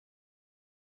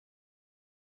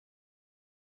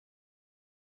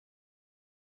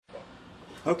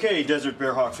Okay, Desert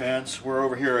Bearhawk fans, we're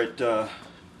over here at our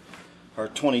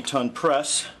 20-ton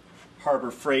press,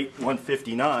 Harbor Freight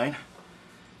 159,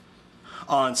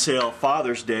 on sale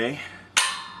Father's Day.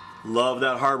 Love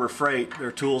that Harbor Freight.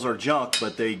 Their tools are junk,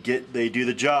 but they do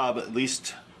the job at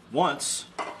least once.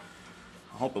 I'm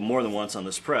hoping more than once on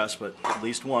this press, but at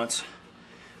least once.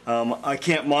 I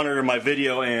can't monitor my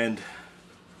video and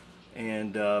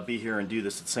be here and do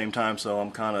this at the same time, so I'm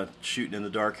kind of shooting in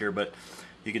the dark here, but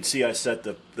you can see I set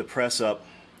the press up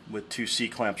with two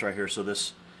C-clamps right here, so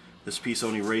this piece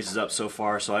only raises up so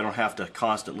far, so I don't have to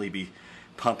constantly be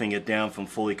pumping it down from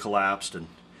fully collapsed, and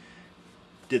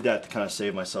did that to kind of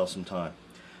save myself some time.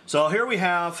 So here we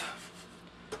have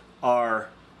our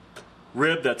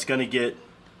rib that's going to get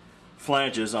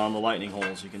flanges on the lightning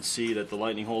holes. You can see that the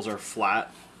lightning holes are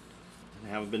flat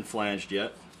and haven't been flanged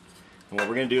yet. And what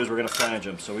we're going to do is we're going to flange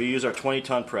them. So we use our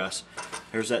 20-ton press.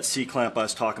 There's that C-clamp I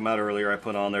was talking about earlier I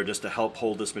put on there just to help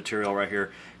hold this material right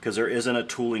here, because there isn't a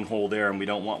tooling hole there and we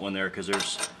don't want one there because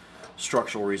there's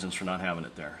structural reasons for not having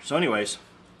it there. So anyways,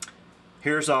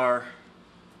 here's our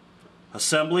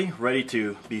assembly ready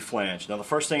to be flanged. Now the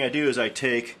first thing I do is I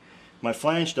take my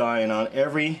flange die, and on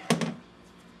every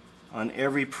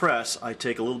press I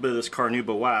take a little bit of this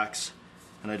carnauba wax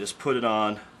and I just put it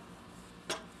on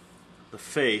the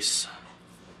face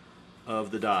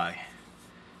of the die,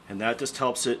 and that just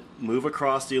helps it move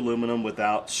across the aluminum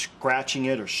without scratching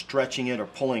it or stretching it or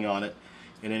pulling on it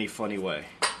in any funny way.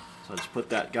 So I just put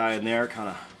that guy in there, kind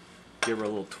of give her a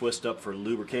little twist up for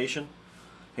lubrication.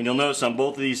 And you'll notice on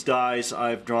both of these dies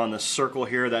I've drawn this circle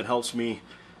here that helps me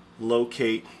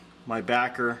locate my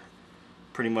backer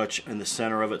pretty much in the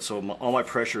center of it, so all my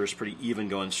pressure is pretty even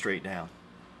going straight down.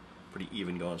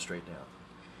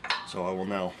 So I will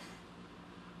now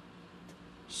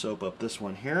soap up this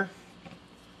one here,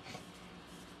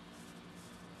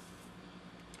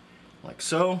 like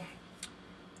so,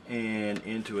 and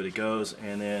into it goes,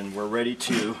 and then we're ready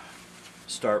to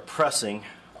start pressing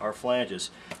our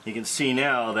flanges. You can see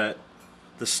now that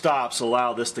the stops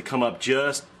allow this to come up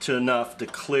just enough to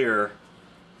clear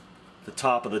the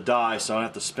top of the die, so I don't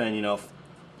have to spend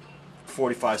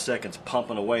 45 seconds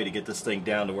pumping away to get this thing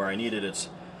down to where I need it. It's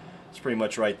pretty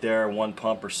much right there, one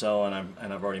pump or so, and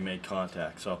I've already made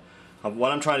contact. So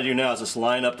what I'm trying to do now is just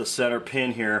line up the center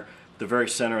pin here, the very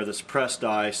center of this press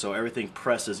die, so everything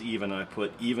presses even, and I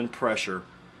put even pressure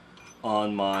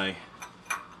on my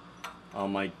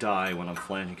die when I'm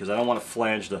flanging, because I don't want to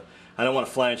flange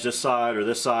this side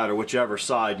or whichever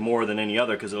side more than any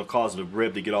other, because it'll cause the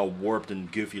rib to get all warped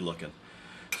and goofy looking.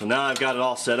 So now I've got it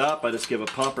all set up. I just give a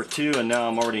pump or two, and now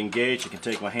I'm already engaged. You can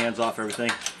take my hands off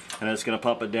everything, and I'm just going to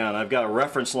pump it down. I've got a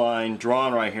reference line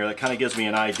drawn right here that kind of gives me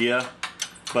an idea,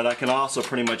 but I can also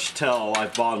pretty much tell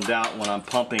I've bottomed out when I'm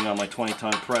pumping on my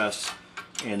 20-ton press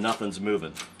and nothing's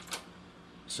moving.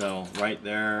 So right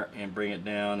there, and bring it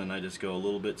down, and I just go a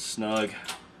little bit snug.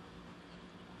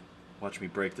 Watch me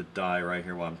break the die right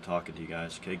here while I'm talking to you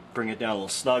guys. Okay, bring it down a little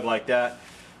snug like that.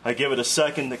 I give it a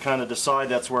second to kind of decide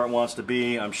that's where it wants to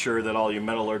be. I'm sure that all you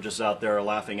metallurgists out there are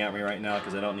laughing at me right now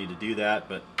because I don't need to do that,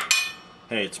 but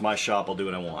hey, it's my shop, I'll do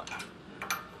what I want.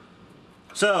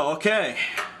 So, okay,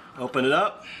 open it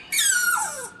up.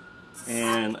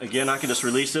 And again, I can just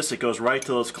release this. It goes right to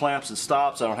those clamps and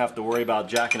stops. I don't have to worry about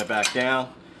jacking it back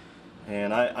down.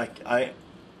 And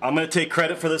I'm going to take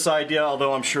credit for this idea,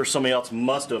 although I'm sure somebody else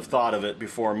must have thought of it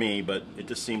before me, but it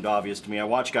just seemed obvious to me. I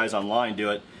watch guys online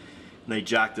do it, and they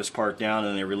jack this part down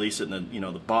and they release it, and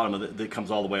the bottom of it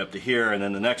comes all the way up to here, and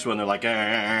then the next one they're like,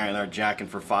 and they're jacking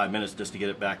for 5 minutes just to get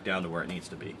it back down to where it needs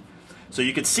to be. So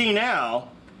you can see now,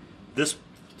 this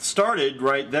started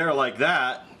right there like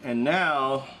that, and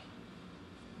now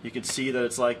you can see that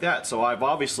it's like that. So I've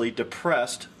obviously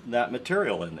depressed that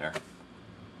material in there.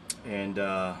 And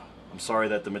I'm sorry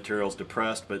that the material's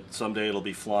depressed, but someday it'll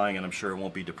be flying and I'm sure it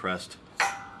won't be depressed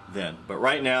then. But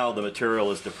right now the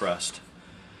material is depressed.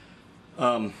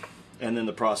 And then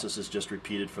the process is just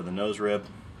repeated for the nose rib,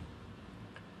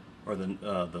 or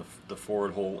the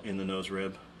forward hole in the nose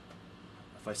rib.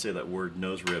 If I say that word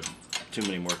nose rib too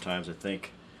many more times, I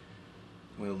think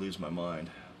I'm going to lose my mind.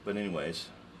 But anyways,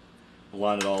 we'll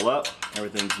line it all up.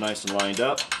 Everything's nice and lined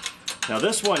up. Now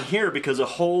this one here, because the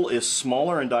hole is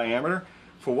smaller in diameter,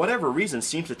 for whatever reason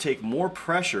seems to take more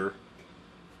pressure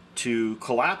to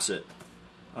collapse it.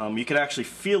 You can actually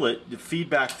feel it, the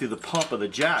feedback through the pump of the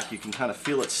jack. You can kind of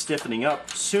feel it stiffening up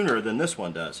sooner than this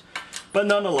one does. But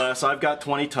nonetheless, I've got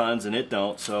 20 tons and it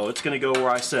don't, so it's going to go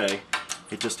where I say.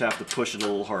 You just have to push it a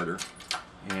little harder.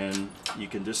 And you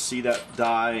can just see that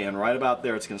die, and right about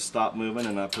there it's going to stop moving,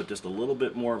 and I put just a little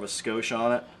bit more of a skosh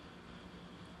on it.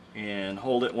 and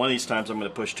hold it. One of these times I'm going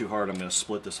to push too hard, I'm going to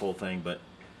split this whole thing, but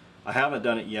I haven't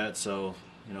done it yet, so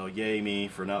you know, yay me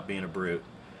for not being a brute.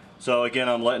 So again,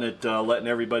 I'm letting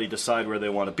everybody decide where they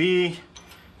want to be,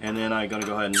 and then I'm going to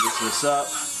go ahead and loosen this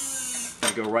up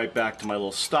and go right back to my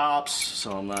little stops,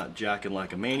 so I'm not jacking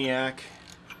like a maniac.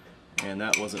 And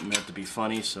that wasn't meant to be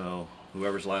funny, so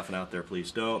whoever's laughing out there, please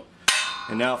don't.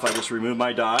 And now if I just remove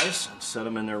my dies and set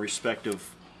them in their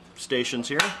respective stations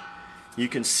here, you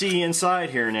can see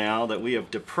inside here now that we have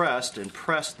depressed and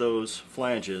pressed those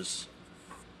flanges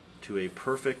to a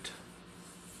perfect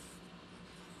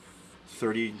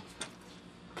 30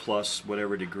 plus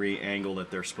whatever degree angle that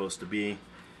they're supposed to be,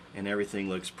 and everything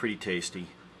looks pretty tasty.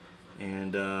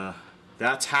 And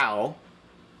that's how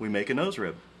we make a nose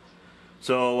rib.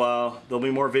 So there'll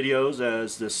be more videos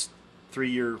as this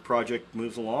 3-year project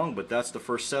moves along, but that's the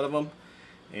first set of them.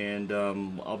 And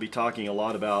I'll be talking a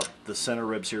lot about the center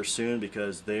ribs here soon,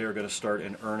 because they are going to start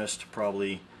in earnest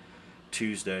probably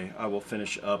Tuesday. I will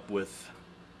finish up with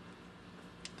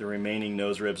the remaining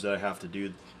nose ribs that I have to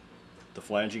do the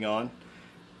flanging on.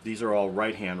 These are all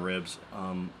right hand ribs.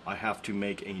 I have to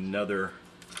make another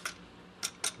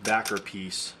backer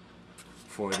piece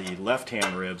for the left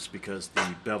hand ribs because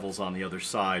the bevel's on the other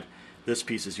side. This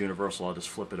piece is universal. I'll just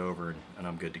flip it over and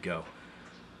I'm good to go.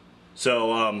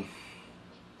 So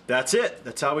that's it.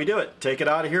 That's how we do it. Take it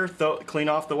out of here, clean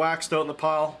off the wax, throw it in the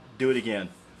pile, do it again.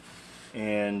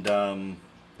 And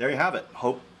there you have it.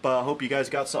 Hope you guys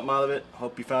got something out of it.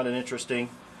 Hope you found it interesting.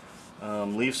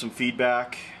 Leave some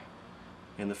feedback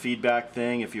in the feedback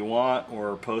thing if you want,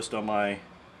 or post on my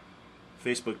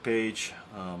Facebook page,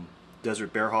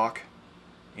 Desert Bearhawk,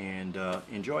 and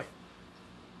enjoy.